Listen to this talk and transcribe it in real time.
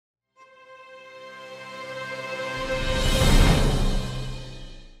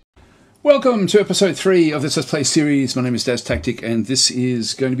Welcome to episode 3 of this Let's Play series. My name is DasTactic, and this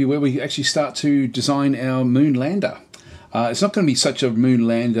is going to be where we actually start to design our moon lander. It's not going to be such a moon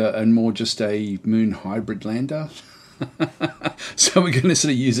lander and more just a moon hybrid lander. So we're going to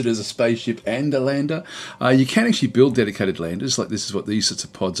sort of use it as a spaceship and a lander. You can actually build dedicated landers, like this is what these sorts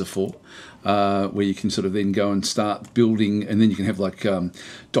of pods are for, where you can sort of then go and start building, and then you can have like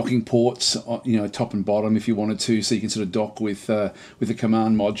docking ports, you know, top and bottom if you wanted to, so you can sort of dock with a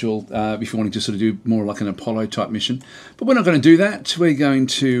command module if you wanted to sort of do more like an Apollo type mission. But we're not going to do that. We're going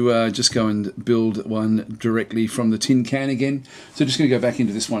to just go and build one directly from the tin can again. So just going to go back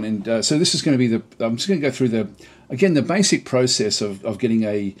into this one, and so this is going to be I'm just going to go through the basic process of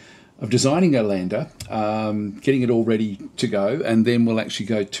designing a lander, getting it all ready to go, and then we'll actually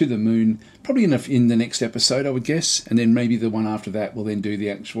go to the moon, probably in the next episode, I would guess, and then maybe the one after that we'll then do the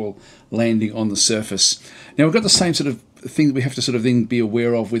actual landing on the surface. Now we've got the same sort of thing that we have to sort of then be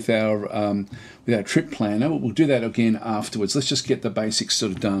aware of with our trip planner. We'll do that again afterwards. Let's just get the basics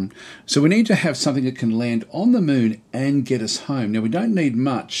sort of done. So we need to have something that can land on the moon and get us home. Now we don't need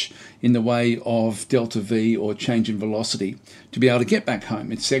much in the way of delta V or change in velocity to be able to get back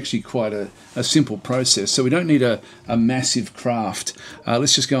home. It's actually quite a simple process. So we don't need a massive craft.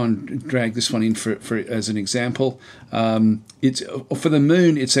 Let's just go and drag this one in for as an example. It's for the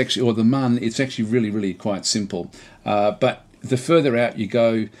moon, it's actually, or the MUN, it's actually really quite simple. But the further out you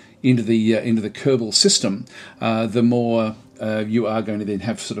go into the Kerbal system, the more you are going to then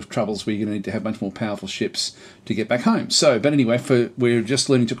have sort of troubles where you're going to need to have much more powerful ships to get back home. So, but anyway, we're just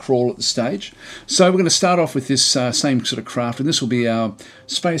learning to crawl at the stage. So we're going to start off with this same sort of craft, and this will be our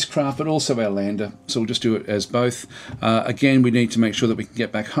spacecraft, but also our lander. So we'll just do it as both. Again, we need to make sure that we can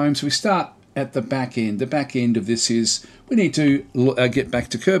get back home. So we start at the back end. The back end of this is we need to get back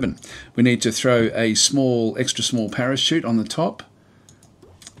to Kerbin. We need to throw a extra small parachute on the top.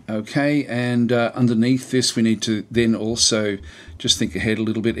 Okay, and underneath this we need to then also just think ahead a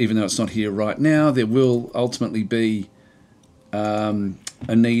little bit, even though it's not here right now. There will ultimately be a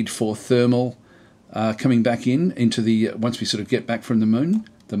need for thermal coming back into the, once we sort of get back from the moon.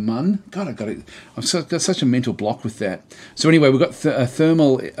 The MUN. God, I've got such a mental block with that. So anyway, we've got a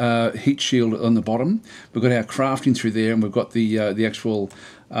thermal heat shield on the bottom. We've got our crafting through there, and we've got the actual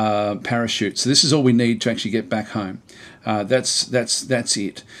parachute. So this is all we need to actually get back home. That's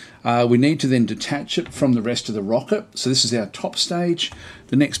it. We need to then detach it from the rest of the rocket. So this is our top stage.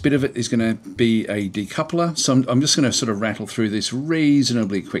 The next bit of it is going to be a decoupler. So I'm just going to sort of rattle through this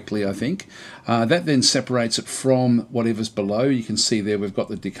reasonably quickly, I think. That then separates it from whatever's below. You can see there we've got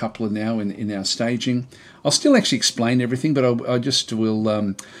the decoupler now in our staging. I'll still actually explain everything, but I just will...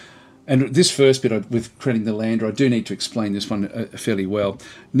 and this first bit with creating the lander, I do need to explain this one fairly well.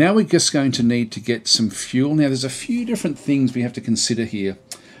 Now we're just going to need to get some fuel. Now there's a few different things we have to consider here.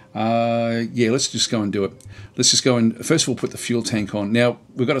 Yeah, let's just go and do it. Let's just go and first of all put the fuel tank on. Now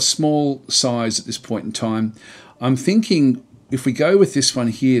we've got a small size at this point in time. I'm thinking if we go with this one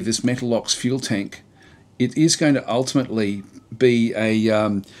here, this Metalox fuel tank, it is going to ultimately be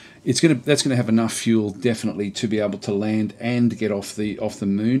a that's going to have enough fuel definitely to be able to land and get off the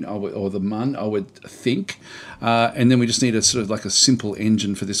moon or the MUN, I would think. And then we just need a sort of like a simple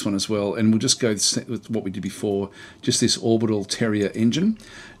engine for this one as well. And we'll just go with what we did before, just this orbital Terrier engine.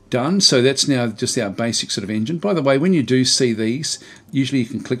 Done. So that's now just our basic sort of engine. By the way, when you do see these, usually you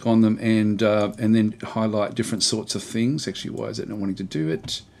can click on them and then highlight different sorts of things. Actually, why is it not wanting to do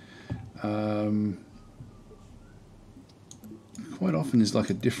it? Quite often there's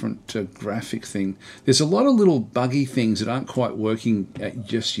like a different graphic thing. There's a lot of little buggy things that aren't quite working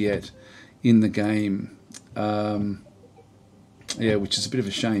just yet in the game. Yeah, which is a bit of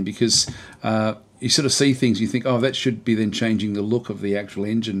a shame because you sort of see things, you think, oh, that should be then changing the look of the actual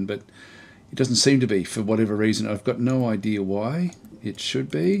engine, but it doesn't seem to be for whatever reason. I've got no idea why it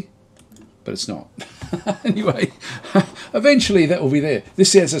should be, but it's not. Anyway, eventually that will be there.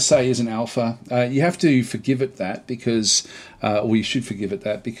 This, as I say, is an alpha. You have to forgive it that because, or you should forgive it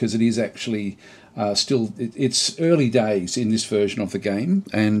that because it is actually still, it's early days in this version of the game,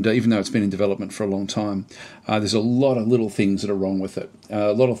 and even though it's been in development for a long time, there's a lot of little things that are wrong with it.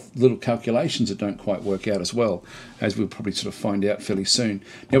 A lot of little calculations that don't quite work out as well, as we'll probably sort of find out fairly soon.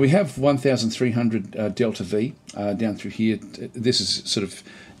 Now we have 1,300 delta V down through here. This is sort of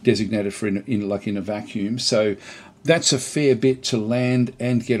designated for in a vacuum, so that's a fair bit to land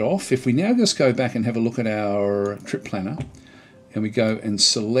and get off. If we now just go back and have a look at our trip planner, and we go and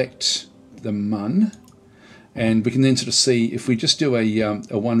select the MUN, and we can then sort of see if we just do a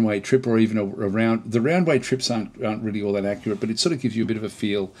one-way trip or even a round. The round-way trips aren't really all that accurate, but it sort of gives you a bit of a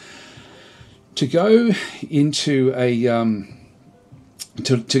feel. To go into a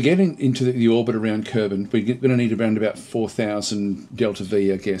to get into the orbit around Kerbal, we're going to need around about 4,000 delta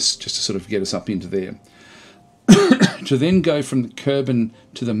V, I guess, just to sort of get us up into there. To then go from the Kerbal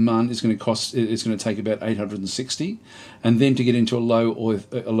to the Mun is going to take about 860, and then to get into a low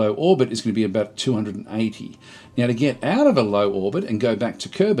orbit is going to be about 280. Now, to get out of a low orbit and go back to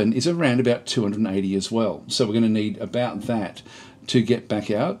Kerbal is around about 280 as well. So we're going to need about that to get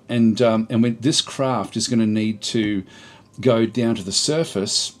back out, and when this craft is going to need to go down to the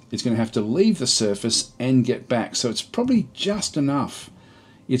surface, it's going to have to leave the surface and get back. So it's probably just enough.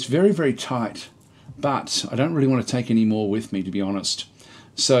 It's very, very tight, but I don't really want to take any more with me, to be honest.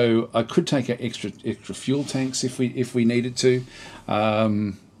 So I could take extra fuel tanks if we needed to. I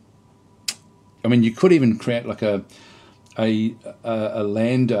mean, you could even create like a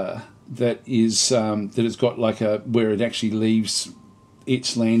lander that has got like where it actually leaves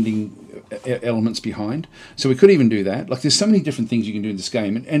its landing elements behind. So we could even do that. Like, there's so many different things you can do in this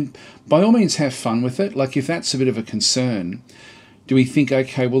game, and by all means have fun with it. Like, if that's a bit of a concern, do we think,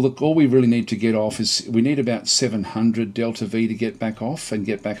 okay, well, look, all we really need to get off is we need about 700 delta V to get back off and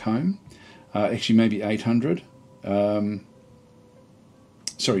get back home. Actually, maybe 800. Sorry,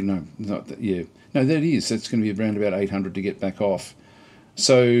 no, not that. Yeah, no, that is. That's going to be around about 800 to get back off.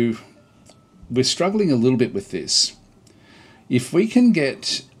 So we're struggling a little bit with this. If we can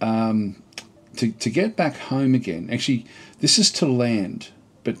get to get back home again, actually, this is to land,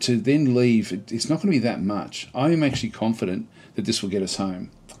 but to then leave, it's not going to be that much. I am actually confident that this will get us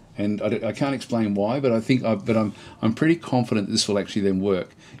home, and I can't explain why, but I'm pretty confident that this will actually then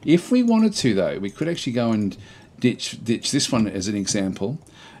work. If we wanted to, though, we could actually go and ditch this one as an example,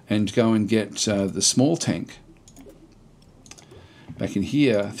 and go and get the small tank back in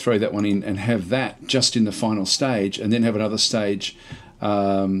here, throw that one in, and have that just in the final stage, and then have another stage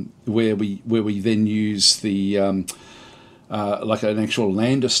where we then use the like an actual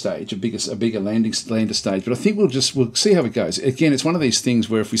lander stage, a bigger lander stage. But I think we'll see how it goes. Again, it's one of these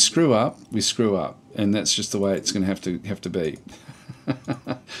things where if we screw up, we screw up, and that's just the way it's going to have to be.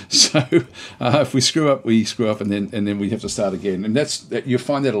 So if we screw up, and then we have to start again, and you'll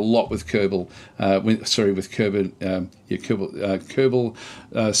find that a lot with Kerbal.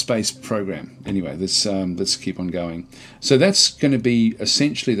 Kerbal Space Program. Anyway, let's keep on going. So that's going to be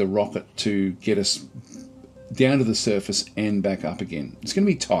essentially the rocket to get us down to the surface and back up again. It's going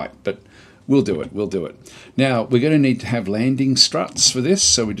to be tight, but we'll do it. Now, we're going to need to have landing struts for this,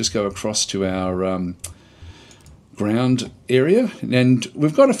 so we just go across to our ground area, and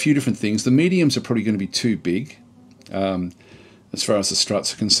we've got a few different things. The mediums are probably going to be too big as far as the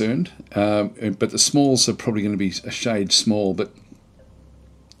struts are concerned, but the smalls are probably going to be a shade small, but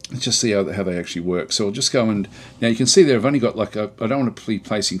let's just see how they actually work. So I'll just go and, now you can see there I've only got like I don't want to be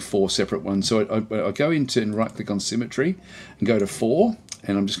placing 4 separate ones, so I go into and right click on symmetry and go to 4,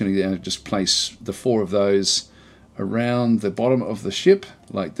 and I'm just going to just place the 4 of those around the bottom of the ship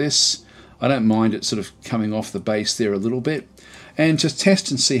like this. I don't mind it sort of coming off the base there a little bit, and just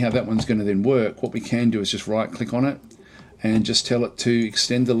test and see how that one's going to then work. What we can do is just right click on it and just tell it to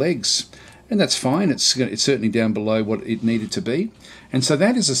extend the legs, and that's fine. It's certainly down below what it needed to be, and so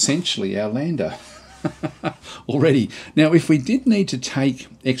that is essentially our lander already. Now, if we did need to take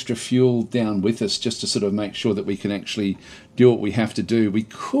extra fuel down with us just to sort of make sure that we can actually do what we have to do, we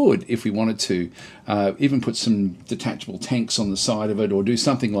could, if we wanted to, even put some detachable tanks on the side of it, or do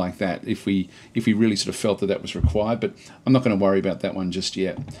something like that if we really sort of felt that was required. But I'm not going to worry about that one just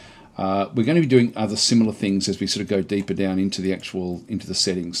yet. We're going to be doing other similar things as we sort of go deeper down into the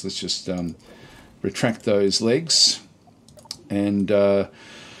settings. Let's just retract those legs, and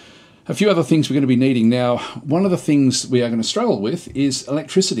a few other things we're going to be needing. Now, one of the things we are going to struggle with is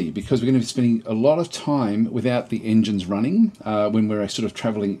electricity, because we're going to be spending a lot of time without the engines running when we're sort of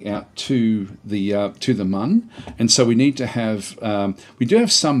travelling out to the Mun, and so we need to have we do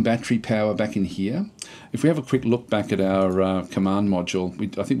have some battery power back in here. If we have a quick look back at our command module,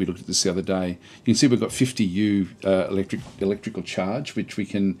 I think we looked at this the other day, you can see we've got 50 U electrical charge, which we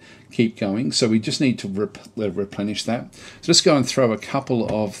can keep going. So we just need to replenish that. So let's go and throw a couple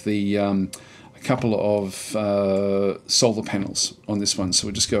of solar panels on this one. So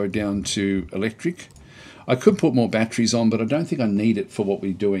we'll just go down to electric. I could put more batteries on, but I don't think I need it for what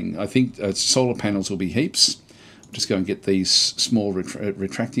we're doing. I think solar panels will be heaps. Just go and get these small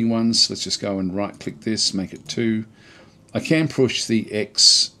retracting ones. Let's just go and right click this, make it 2. I can push the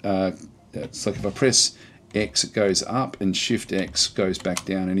X. It's like if I press X it goes up, and Shift X goes back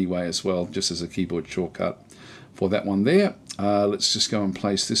down anyway as well, just as a keyboard shortcut for that one there. Let's just go and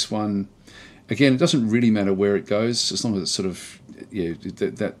place this one. Again, it doesn't really matter where it goes, as long as it's sort of,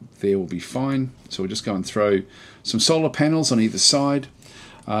 that there will be fine. So we'll just go and throw some solar panels on either side.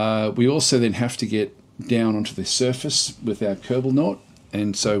 We also then have to get down onto the surface with our Kerbal knot,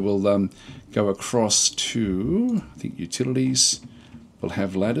 and so we'll go across to, I think, utilities. We'll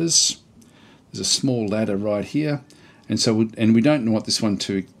have ladders. There's a small ladder right here, and so we don't want this one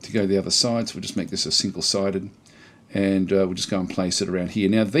to go the other side, so we'll just make this a single-sided, and we'll just go and place it around here.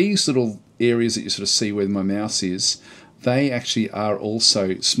 Now these little areas that you sort of see where my mouse is, they actually are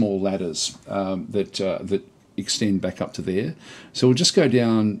also small ladders that extend back up to there. So we'll just go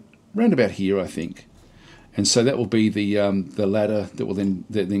down round about here, I think. And so that will be the ladder that will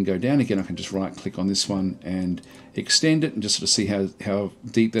then go down again. I can just right click on this one and extend it and just sort of see how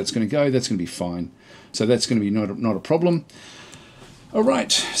deep that's going to go. That's going to be fine. So that's going to be not a problem. All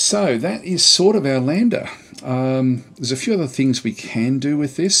right, so that is sort of our lander. There's a few other things we can do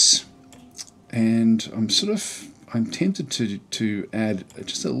with this, and I'm tempted to add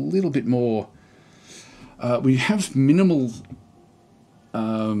just a little bit more. We have minimal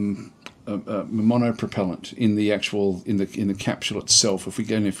monopropellant in the actual in the capsule itself. If we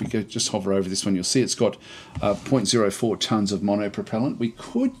go just hover over this one, you'll see it's got 0.04 tons of monopropellant. We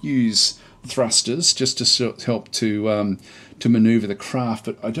could use thrusters just to help to maneuver the craft,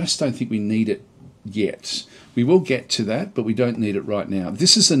 but I just don't think we need it yet. We will get to that, but we don't need it right now.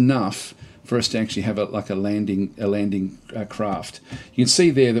 This is enough for us to actually have a landing craft. You can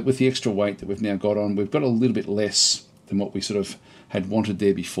see there that with the extra weight that we've now got on, we've got a little bit less than what we sort of had wanted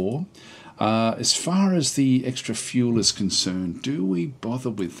there before. As far as the extra fuel is concerned, do we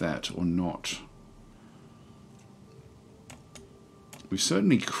bother with that or not? We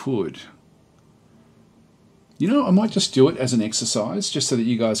certainly could. You know, I might just do it as an exercise, just so that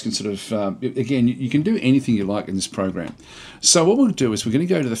you guys can sort of, again, you can do anything you like in this program. So what we'll do is we're going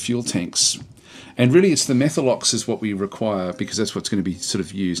to go to the fuel tanks, and really it's the methalox is what we require, because that's what's going to be sort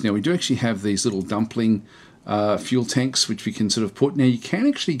of used. Now we do actually have these little dumpling fuel tanks which we can sort of put. Now you can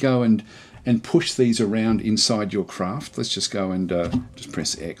actually go and push these around inside your craft. Let's just go and just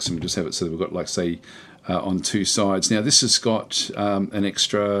press X, and we just have it so that we've got, like, say, on two sides. Now this has got an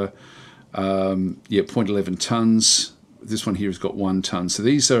extra 0.11 tons. This one here has got 1 ton. So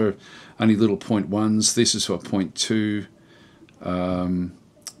these are only little 0.1s. This is for 0.2.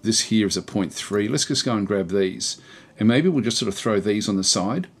 This here is a 0.3. Let's just go and grab these, and maybe we'll just sort of throw these on the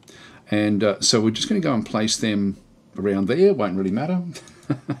side. And so we're just going to go and place them around there. Won't really matter.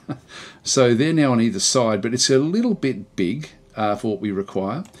 So they're now on either side, but it's a little bit big for what we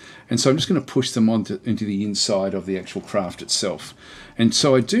require. And so I'm just going to push them into the inside of the actual craft itself. And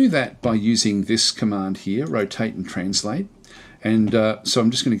so I do that by using this command here, rotate and translate. And so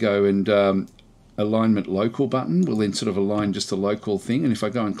I'm just going to go and alignment local button will then sort of align just the local thing. And if I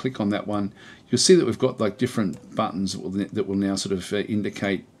go and click on that one, you'll see that we've got like different buttons that will now sort of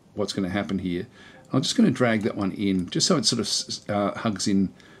indicate what's going to happen here. I'm just going to drag that one in, just so it sort of hugs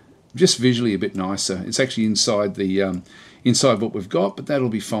in, just visually a bit nicer. It's actually inside the inside what we've got, but that'll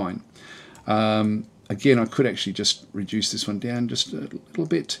be fine. Again, I could actually just reduce this one down just a little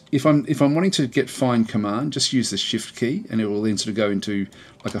bit. If I'm wanting to get fine command, just use the Shift key, and it will then sort of go into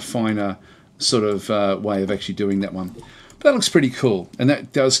like a finer sort of way of actually doing that one. But that looks pretty cool, and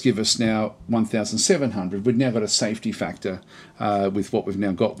that does give us now 1,700. We've now got a safety factor with what we've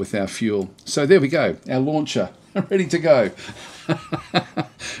now got with our fuel. So there we go, our launcher, ready to go.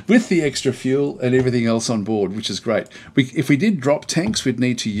 With the extra fuel and everything else on board, which is great. If we did drop tanks, we'd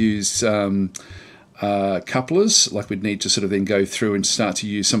need to use couplers, like we'd need to sort of then go through and start to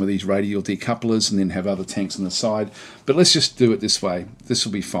use some of these radial decouplers and then have other tanks on the side. But let's just do it this way. This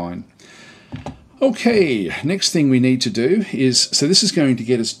will be fine. Okay, next thing we need to do is, so this is going to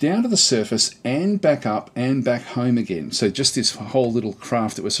get us down to the surface and back up and back home again. So just this whole little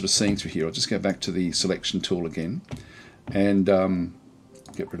craft that we're sort of seeing through here. I'll just go back to the selection tool again and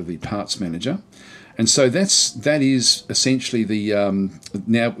get rid of the parts manager. And so that is essentially the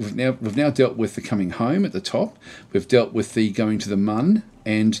we've now dealt with the coming home at the top. We've dealt with the going to the mun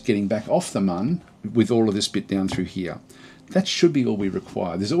and getting back off the mun with all of this bit down through here. That should be all we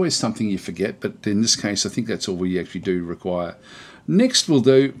require. There's always something you forget, but in this case, I think that's all we actually do require. Next, we'll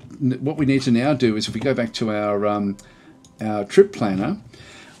do what we need to now do is if we go back to our trip planner,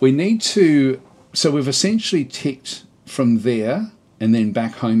 we need to. So we've essentially ticked from there and then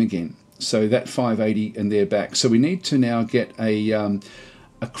back home again. So that 580 and they're back. So we need to now get a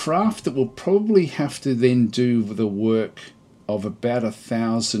craft that will probably have to then do the work of about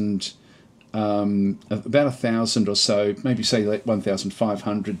 1,000. About 1,000 or so, maybe say like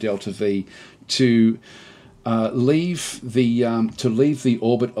 1,500 delta V to leave the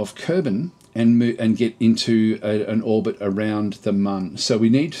orbit of Kerbin and get into an orbit around the MUN. So we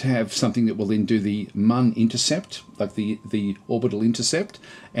need to have something that will then do the MUN intercept, like the orbital intercept,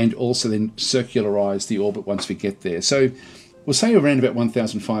 and also then circularize the orbit once we get there. So we'll say around about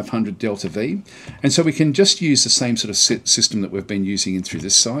 1,500 delta V. And so we can just use the same sort of system that we've been using in through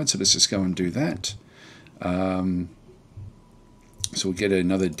this side. So let's just go and do that. So we'll get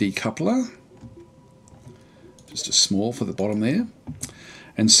another decoupler, just a small for the bottom there.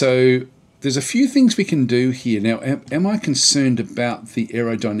 And so there's a few things we can do here. Now, am I concerned about the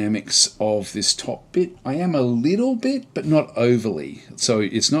aerodynamics of this top bit? I am a little bit, but not overly. So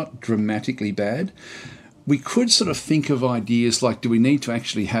it's not dramatically bad. We could sort of think of ideas like, do we need to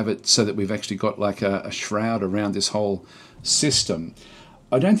actually have it so that we've actually got like a shroud around this whole system?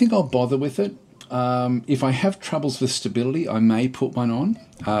 I don't think I'll bother with it. If I have troubles with stability, I may put one on.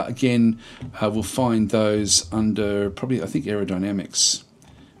 Again, we'll find those under probably, I think, aerodynamics.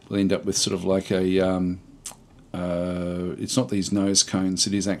 We'll end up with sort of like a, it's not these nose cones,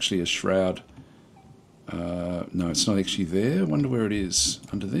 it is actually a shroud. No, it's not actually there. I wonder where it is.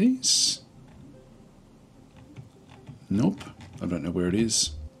 Under these? Nope, I don't know where it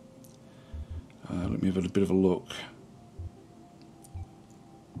is. Let me have a bit of a look.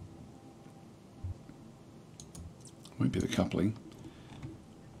 Won't be the coupling.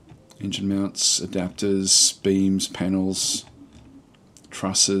 Engine mounts, adapters, beams, panels,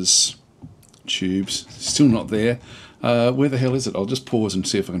 trusses, tubes. Still not there. Where the hell is it? I'll just pause and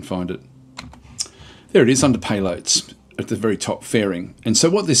see if I can find it. There it is, under payloads at the very top, fairing. And so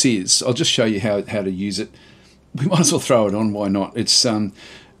what this is, I'll just show you how to use it. We might as well throw it on, why not? It's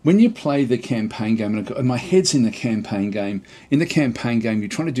when you play the campaign game, and my head's in the campaign game. In the campaign game, you're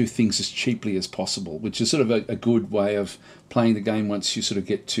trying to do things as cheaply as possible, which is sort of a good way of playing the game once you sort of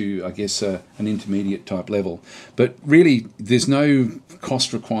get to, I guess, an intermediate type level. But really, there's no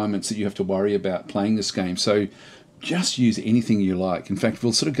cost requirements that you have to worry about playing this game. So just use anything you like. In fact,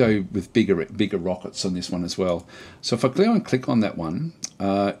 we'll sort of go with bigger rockets on this one as well. So if I go and click on that one,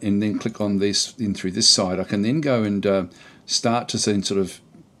 and then click on this in through this side, I can then go and start to then sort of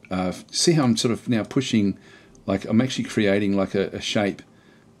see how I'm sort of now pushing, like I'm actually creating like a shape.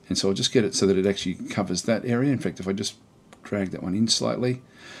 And so I'll just get it so that it actually covers that area. In fact, if I just drag that one in slightly,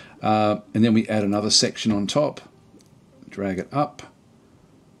 and then we add another section on top, drag it up.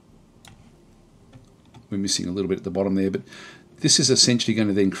 We're missing a little bit at the bottom there, but this is essentially going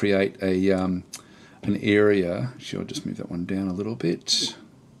to then create a an area. Actually, I'll just move that one down a little bit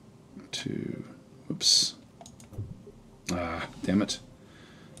to, whoops, damn it.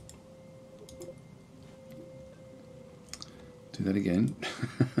 Do that again.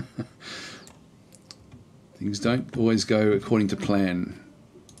 Things don't always go according to plan.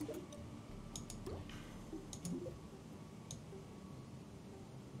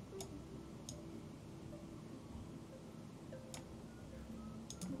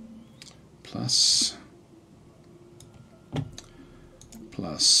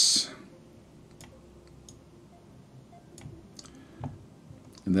 Plus,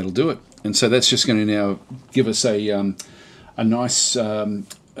 and that'll do it. And so that's just going to now give us a nice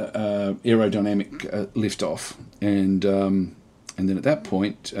aerodynamic lift off, and then at that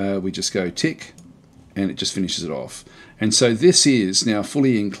point we just go tick, and it just finishes it off. And so this is now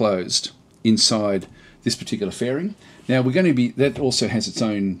fully enclosed inside this particular fairing. Now we're going to be, that also has its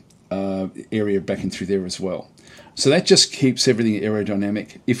own area back in through there as well. So that just keeps everything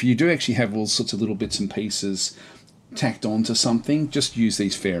aerodynamic. If you do actually have all sorts of little bits and pieces tacked onto something, just use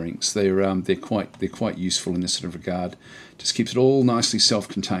these fairings. They're quite useful in this sort of regard. Just keeps it all nicely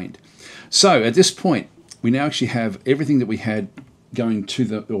self-contained. So at this point, we now actually have everything that we had going to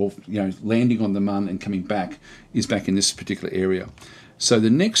the, or landing on the MUN and coming back is back in this particular area. So the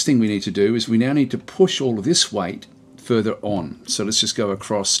next thing we need to do is we now need to push all of this weight further on. So let's just go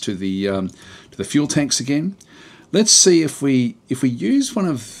across to the fuel tanks again. Let's see if we use one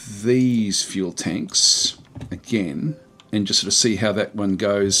of these fuel tanks again and just sort of see how that one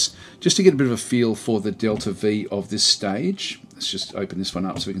goes, just to get a bit of a feel for the delta V of this stage. Let's just open this one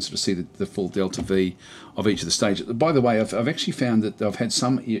up so we can sort of see the full delta V of each of the stages. By the way, I've actually found that I've had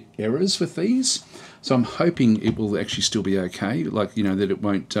some errors with these, so I'm hoping it will actually still be okay, like, that it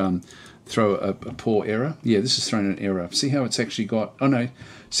won't throw a poor error. Yeah, this is throwing an error. See how it's actually got, oh no,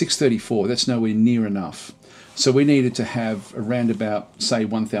 634, that's nowhere near enough. So we needed to have around about, say,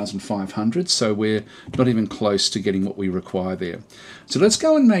 1,500, so we're not even close to getting what we require there. So let's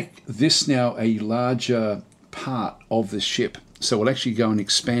go and make this now a larger part of the ship. So we'll actually go and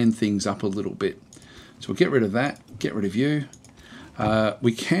expand things up a little bit. So we'll get rid of that, get rid of you.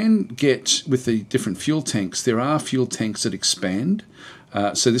 We can get, with the different fuel tanks, there are fuel tanks that expand.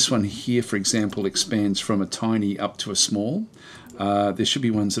 So this one here, for example, expands from a tiny up to a small. There should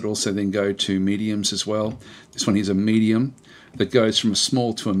be ones that also then go to mediums as well. This one is a medium that goes from a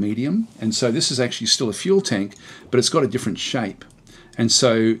small to a medium. And so this is actually still a fuel tank, but it's got a different shape. And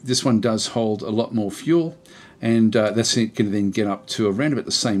so this one does hold a lot more fuel, and that's going to then get up to around about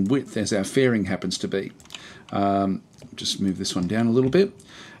the same width as our fairing happens to be. Just move this one down a little bit.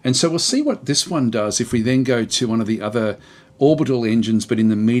 And so we'll see what this one does if we then go to one of the other orbital engines, but in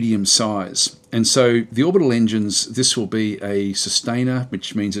the medium size. And so the orbital engines, this will be a sustainer,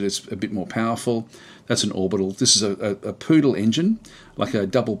 which means that it's a bit more powerful. That's an orbital. This is a poodle engine, like a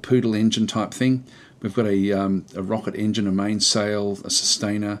double poodle engine type thing. We've got a rocket engine, a mainsail, a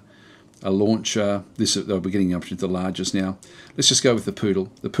sustainer, a launcher. We're getting up to the largest now. Let's just go with the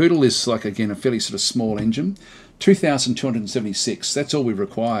poodle. The poodle is like, again, a fairly sort of small engine. 2,276, that's all we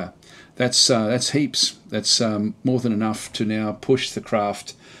require. That's heaps. That's more than enough to now push the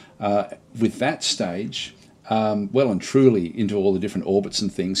craft with that stage well and truly into all the different orbits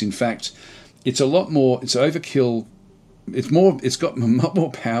and things. In fact, it's a lot more, it's overkill. It's got a lot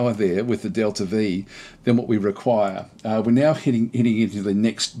more power there with the Delta V than what we require. We're now hitting into the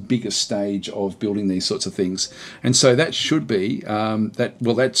next biggest stage of building these sorts of things, and so that should be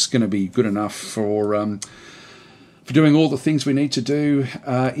that's going to be good enough for doing all the things we need to do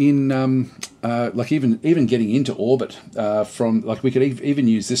like even getting into orbit from, like, we could even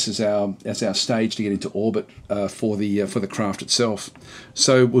use this as our stage to get into orbit for the craft itself.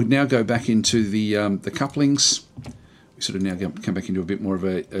 So we'll now go back into the couplings. We sort of now come back into a bit more of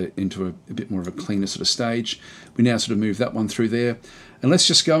a cleaner sort of stage. We now sort of move that one through there, and let's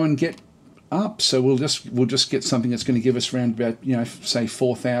just go and get up. So we'll just get something that's going to give us around about, say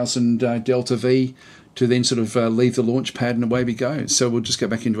 4,000 Delta V to then sort of leave the launch pad, and away we go. So we'll just go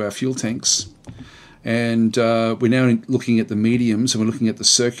back into our fuel tanks, and we're now looking at the mediums, and we're looking at the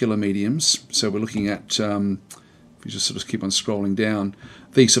circular mediums. So we're looking at, if we just sort of keep on scrolling down,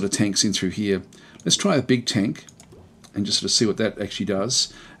 these sort of tanks in through here. Let's try a big tank and just sort of see what that actually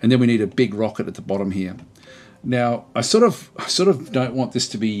does. And then we need a big rocket at the bottom here. Now, I sort of don't want this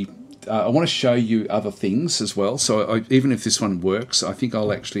to be, I want to show you other things as well. So even if this one works, I think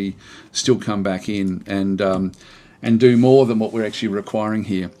I'll actually still come back in and do more than what we're actually requiring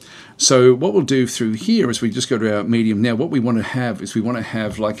here. So what we'll do through here is we just go to our medium. Now what we want to have is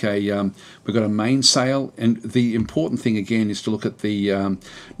like we've got a mainsail, and the important thing again is to look at the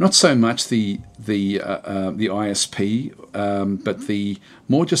not so much the ISP, but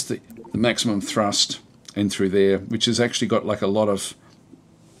more just the maximum thrust in through there, which has actually got like a lot of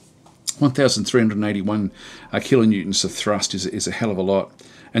 1,381 kilonewtons of thrust is a hell of a lot,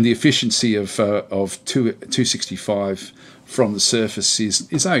 and the efficiency of 265 from the surface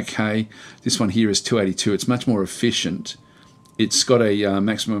is okay. This one here is 282. It's much more efficient. It's got a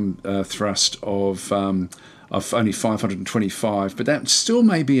maximum thrust of only 525, but that still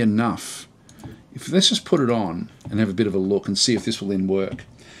may be enough. Let's just put it on and have a bit of a look and see if this will then work.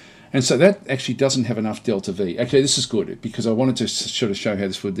 And so that actually doesn't have enough Delta V. Okay, this is good because I wanted to sort of show how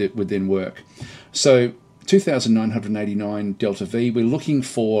this would then work. So 2,989 Delta V. We're looking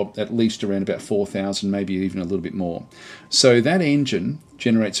for at least around about 4,000, maybe even a little bit more. So that engine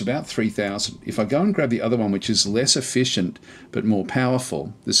generates about 3,000. If I go and grab the other one, which is less efficient but more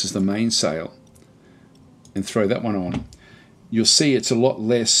powerful, this is the mainsail, and throw that one on, you'll see it's a lot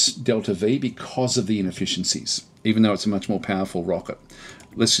less Delta V because of the inefficiencies, even though it's a much more powerful rocket.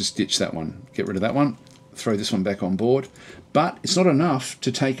 Let's just ditch that one, get rid of that one, throw this one back on board. But it's not enough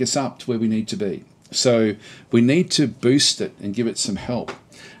to take us up to where we need to be. So we need to boost it and give it some help.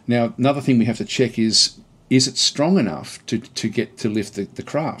 Now, another thing we have to check is it strong enough to lift the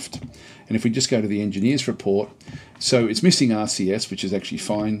craft? And if we just go to the engineer's report, so it's missing RCS, which is actually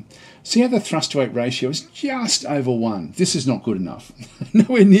fine. See how the thrust to weight ratio is just over 1. This is not good enough.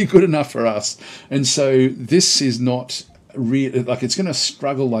 Nowhere near good enough for us. And so this is not really, like, it's going to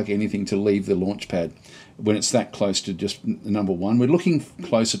struggle like anything to leave the launch pad when it's that close to just number 1. We're looking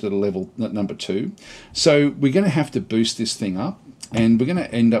closer to the level number 2. So we're going to have to boost this thing up, and we're going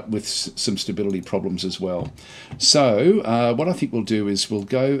to end up with some stability problems as well. So what I think we'll do is we'll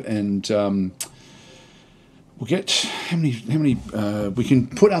go and we'll get how many we can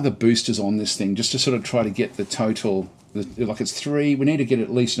put other boosters on this thing just to sort of try to get the total. Like it's 3, we need to get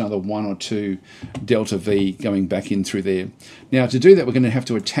at least another 1 or 2 Delta V going back in through there. Now to do that, we're going to have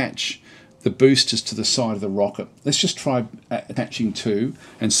to attach the boosters to the side of the rocket. Let's just try attaching 2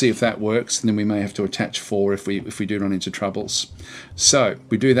 and see if that works, and then we may have to attach 4 if we do run into troubles. So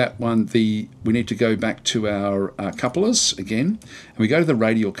we do that one. We need to go back to our couplers again, and we go to the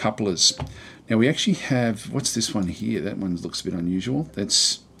radial couplers. Now we actually have, what's this one here? That one looks a bit unusual.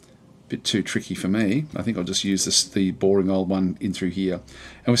 That's a bit too tricky for me. I think I'll just use this, the boring old one in through here.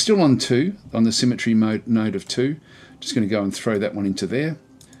 And we're still on 2, on the symmetry mode node of 2. Just going to go and throw that one into there.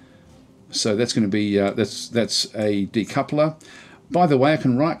 So that's going to be, that's a decoupler. By the way, I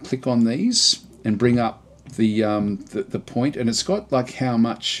can right click on these and bring up the point, and it's got like how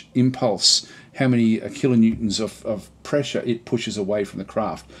much impulse, how many kilonewtons of pressure it pushes away from the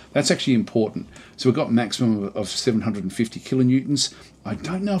craft. That's actually important. So we've got maximum of 750 kilonewtons. I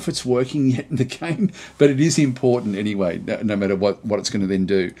don't know if it's working yet in the game, but it is important anyway, no matter what it's going to then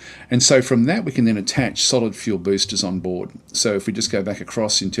do. And so from that we can then attach solid fuel boosters on board. So if we just go back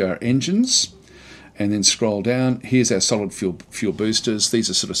across into our engines and then scroll down, here's our solid fuel boosters. These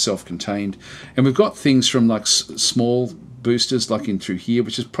are sort of self-contained, and we've got things from like small boosters like in through here,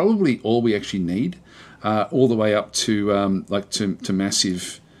 which is probably all we actually need, all the way up to to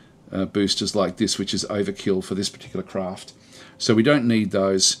massive boosters like this, which is overkill for this particular craft. So we don't need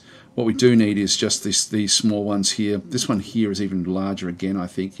those. What we do need is just these small ones here. This one here is even larger again, I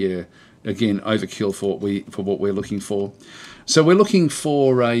think. Yeah, again, overkill for what we're looking for. So we're looking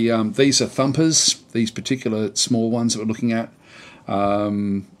for a, these are thumpers, these particular small ones that we're looking at.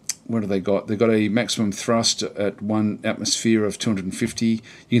 What have they got? They've got a maximum thrust at 1 atmosphere of 250. You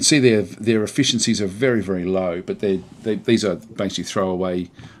can see their efficiencies are very, very low, but these are basically throwaway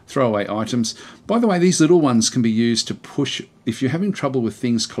items. By the way, these little ones can be used to push, if you're having trouble with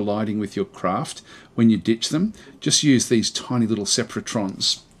things colliding with your craft when you ditch them, just use these tiny little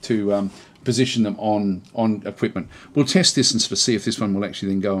separatrons to position them on equipment. We'll test this and sort of see if this one will actually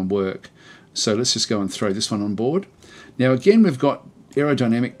then go and work. So let's just go and throw this one on board. Now again, we've got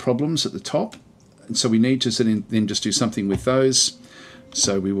aerodynamic problems at the top, and so we need to then just do something with those.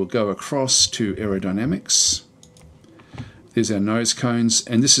 So we will go across to aerodynamics. There's our nose cones,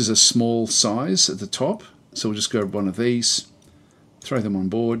 and this is a small size at the top, so we'll just grab one of these, throw them on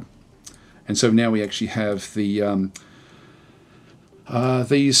board, and so now we actually have the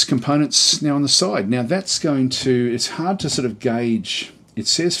these components now on the side. Now that's going to, it's hard to sort of gauge. It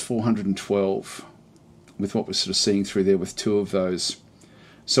says 412 with what we're sort of seeing through there with 2 of those.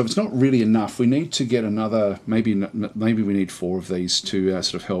 So it's not really enough. We need to get another, maybe we need 4 of these to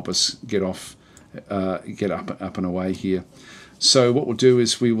sort of help us get off, get up and away here. So what we'll do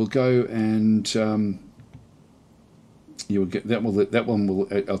is we will go and you will get that one will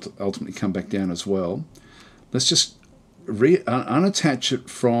ultimately come back down as well. Let's just unattach it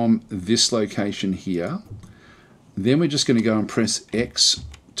from this location here. Then we're just going to go and press X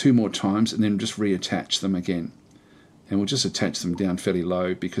 2 more times and then just reattach them again. And we'll just attach them down fairly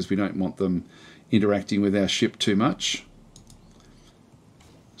low because we don't want them interacting with our ship too much.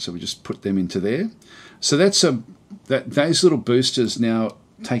 So we just put them into there. So that's those little boosters now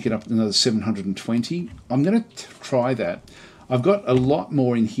take it up to another 720. I'm going to try that. I've got a lot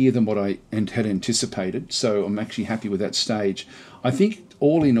more in here than what I had anticipated, so I'm actually happy with that stage. I think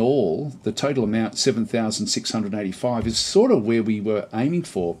all in all, the total amount, 7,685, is sort of where we were aiming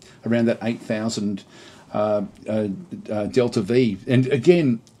for, around that 8,000 delta V. And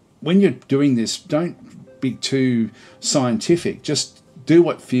again, when you're doing this, don't be too scientific. Just do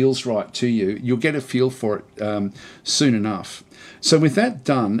what feels right to you. You'll get a feel for it soon enough. So with that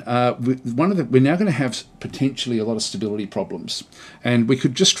done, we're now going to have potentially a lot of stability problems, and we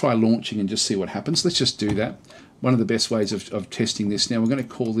could just try launching and just see what happens. Let's just do that. One of the best ways of testing this. Now we're going to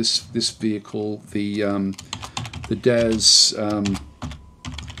call this vehicle the DAS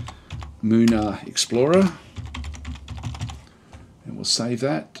Lunar Explorer, and we'll save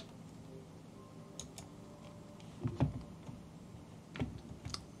that.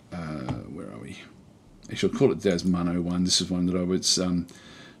 Where are we? Actually, I'll call it DAS Mono 1. This is one that I was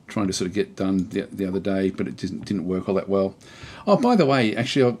trying to sort of get done the other day, but it didn't work all that well. Oh, by the way,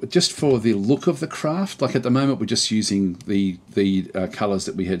 actually, just for the look of the craft, like at the moment we're just using the colours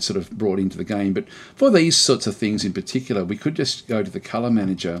that we had sort of brought into the game, but for these sorts of things in particular, we could just go to the colour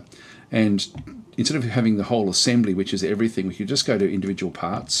manager, and instead of having the whole assembly, which is everything, we could just go to individual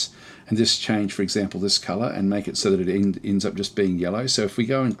parts and just change, for example, this colour and make it so that it ends up just being yellow. So if we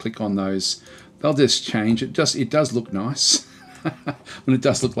go and click on those, they'll just change. It does look nice when it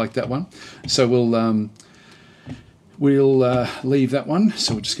does look like that one. So we'll leave that one.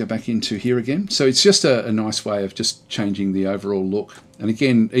 So we'll just go back into here again. So it's just a nice way of just changing the overall look. And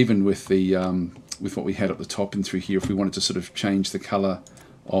again, even with the with what we had at the top and through here, if we wanted to sort of change the colour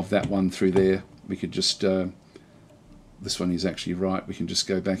of that one through there, we could just this one is actually right. We can just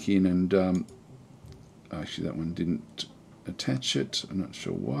go back in and actually that one didn't attach it. I'm not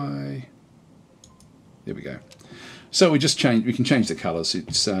sure why. There we go. So we can change the colours.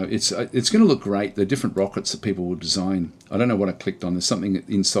 It's going to look great. The different rockets that people will design. I don't know what I clicked on. There's something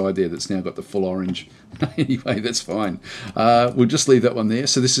inside there that's now got the full orange. Anyway, that's fine. We'll just leave that one there.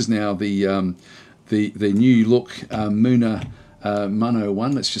 So this is now the new look Muna Mono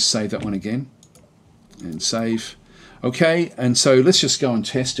 1. Let's just save that one again and save. Okay, and so let's just go and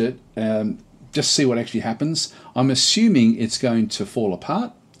test it. Just see what actually happens. I'm assuming it's going to fall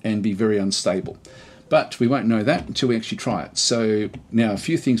apart and be very unstable. But we won't know that until we actually try it. So now a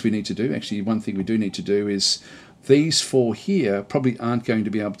few things we need to do. Actually, one thing we do need to do is these 4 here probably aren't going to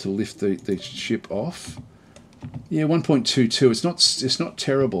be able to lift the ship off. Yeah, 1.22. It's not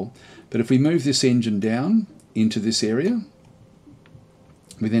terrible. But if we move this engine down into this area,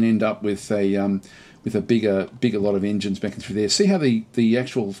 we then end up with a bigger lot of engines back through there. See how the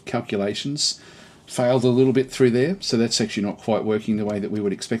actual calculations failed a little bit through there? So that's actually not quite working the way that we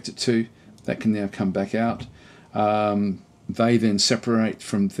would expect it to. That can now come back out. They then separate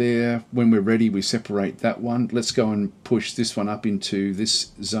from there. When we're ready, we separate that one. Let's go and push this one up into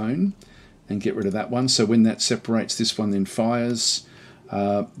this zone and get rid of that one. So when that separates, this one then fires.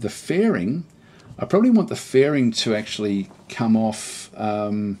 The fairing, I probably want the fairing to actually come off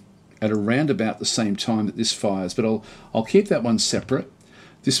at around about the same time that this fires. But I'll keep that one separate.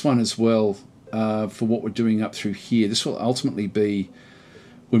 This one as well, for what we're doing up through here. This will ultimately be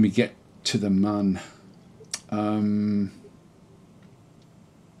when we get to the MUN.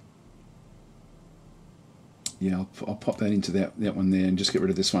 Yeah, I'll pop that into that one there and just get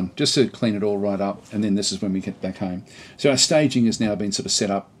rid of this one, just to clean it all right up, and then this is when we get back home. So our staging has now been sort of set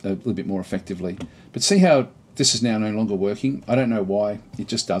up a little bit more effectively. But see how this is now no longer working? I don't know why. It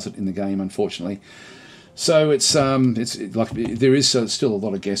just does it in the game, unfortunately. So it's like there is still a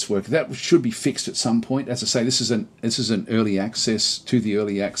lot of guesswork. That should be fixed at some point. As I say, this is an early access to the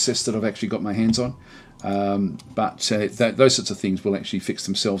early access that I've actually got my hands on. But those sorts of things will actually fix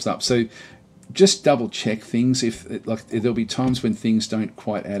themselves up. So just double check things. There'll be times when things don't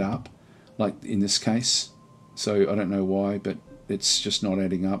quite add up, like in this case. So I don't know why, but it's just not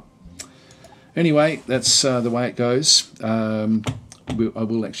adding up. Anyway, that's the way it goes. I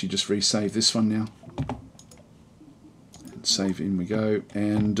will actually just resave this one now. Save, in we go,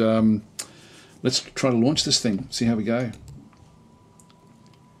 and let's try to launch this thing, see how we go.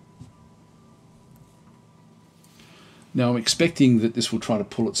 Now I'm expecting that this will try to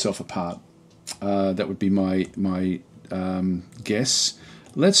pull itself apart. That would be my guess.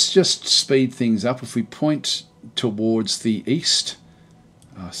 Let's just speed things up. If we point towards the east,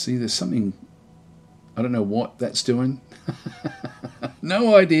 see there's something, I don't know what that's doing.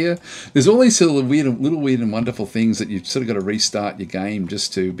 No idea. There's all these little weird and wonderful things that you've sort of got to restart your game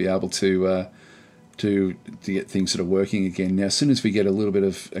just to be able to get things sort of working again. Now, as soon as we get a little bit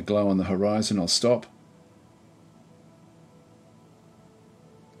of a glow on the horizon, I'll stop.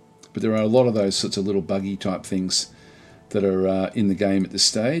 But there are a lot of those sorts of little buggy type things that are in the game at this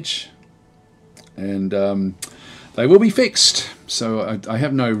stage, and they will be fixed. So I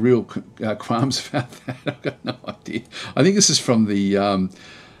have no real qualms about that. I've got no idea. I think this is from the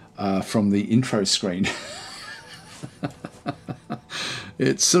intro screen.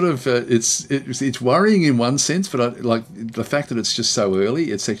 It's sort of it's worrying in one sense, but like the fact that it's just so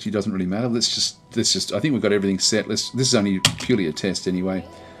early, it actually doesn't really matter. Let's just. I think we've got everything set. This is only purely a test anyway.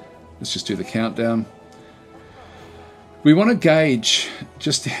 Let's just do the countdown. We want to gauge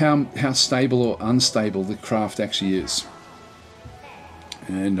just how stable or unstable the craft actually is.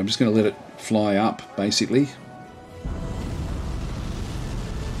 And I'm just going to let it fly up, basically.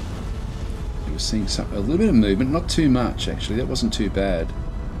 We're seeing a little bit of movement, not too much actually. That wasn't too bad.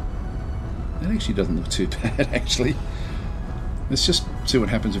 That actually doesn't look too bad, actually. Let's just see what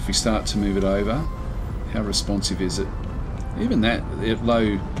happens if we start to move it over. How responsive is it? Even that,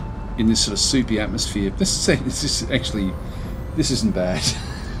 low in this sort of soupy atmosphere. This isn't bad.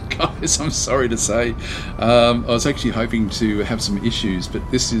 Guys, I'm sorry to say. I was actually hoping to have some issues, but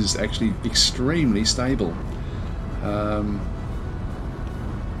this is actually extremely stable.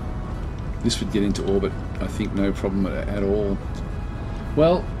 This would get into orbit, I think, no problem at all.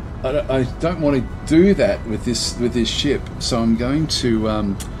 Well, I don't want to do that with this ship, so I'm going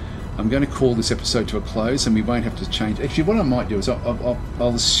to call this episode to a close, and we won't have to change. Actually, what I might do is I'll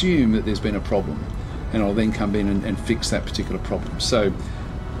assume that there's been a problem, and I'll then come in and fix that particular problem. So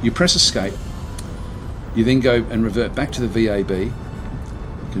you press escape, you then go and revert back to the VAB,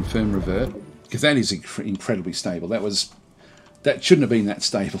 confirm revert, because that is incredibly stable. That shouldn't have been that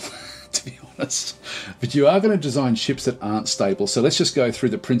stable, to be honest. But you are going to design ships that aren't stable. So let's just go through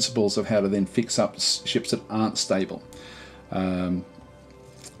the principles of how to then fix up ships that aren't stable.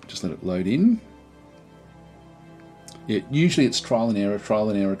 Just let it load in. Usually it's trial and error, trial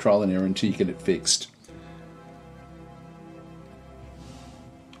and error, trial and error until you get it fixed.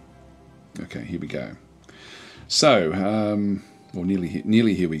 Okay, here we go. So, well,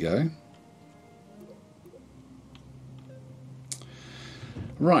 nearly here we go.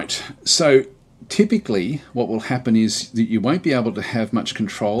 Right, so typically what will happen is that you won't be able to have much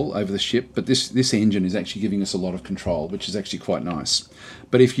control over the ship, but this engine is actually giving us a lot of control, which is actually quite nice.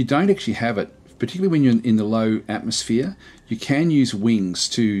 But if you don't actually have it, particularly when you're in the low atmosphere, you can use wings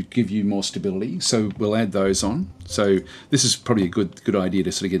to give you more stability. So we'll add those on. So this is probably a good idea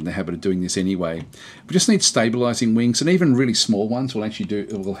to sort of get in the habit of doing this anyway. We just need stabilizing wings, and even really small ones will actually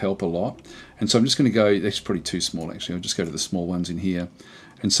it will help a lot. And so I'm just going to go, that's probably too small actually, I'll just go to the small ones in here.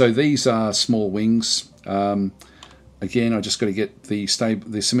 And so these are small wings. Again, I just got to get the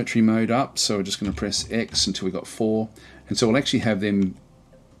symmetry mode up. So we're just going to press X until we got 4. And so we'll actually have them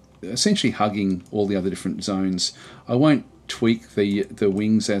essentially hugging all the other different zones. I won't tweak the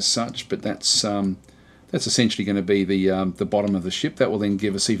wings as such, but that's essentially going to be the bottom of the ship. That will then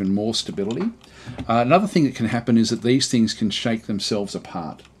give us even more stability. Another thing that can happen is that these things can shake themselves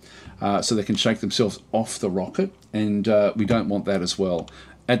apart. So they can shake themselves off the rocket, and we don't want that as well.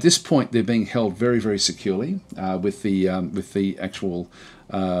 At this point, they're being held very, very securely with the actual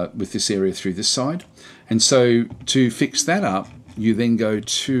with this area through this side. And so to fix that up, you then go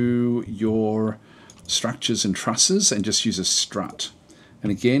to your structures and trusses and just use a strut. And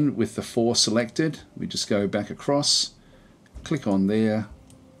again, with the 4 selected, we just go back across, click on there,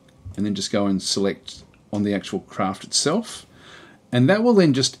 and then just go and select on the actual craft itself. And that will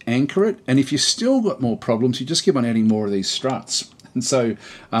then just anchor it. And if you've still got more problems, you just keep on adding more of these struts. And so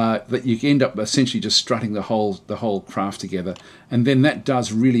that you end up essentially just strutting the whole craft together. And then that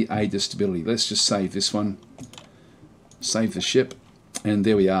does really aid the stability. Let's just save this one. Save the ship, and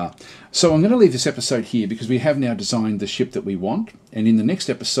there we are. So I'm going to leave this episode here because we have now designed the ship that we want, and in the next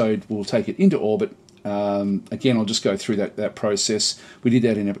episode we'll take it into orbit. Again, I'll just go through that process. We did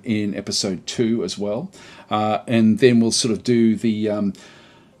that in episode 2 as well, and then we'll sort of do the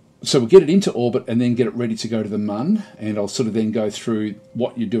so we'll get it into orbit and then get it ready to go to the Mun, and I'll sort of then go through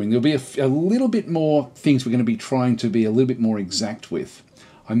what you're doing. There'll be a little bit more things we're going to be trying to be a little bit more exact with.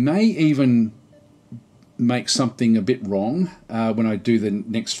 I may even make something a bit wrong when I do the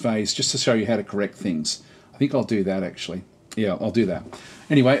next phase, just to show you how to correct things. I think I'll do that actually. Yeah, I'll do that.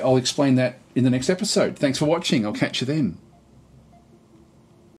 Anyway, I'll explain that in the next episode. Thanks for watching. I'll catch you then.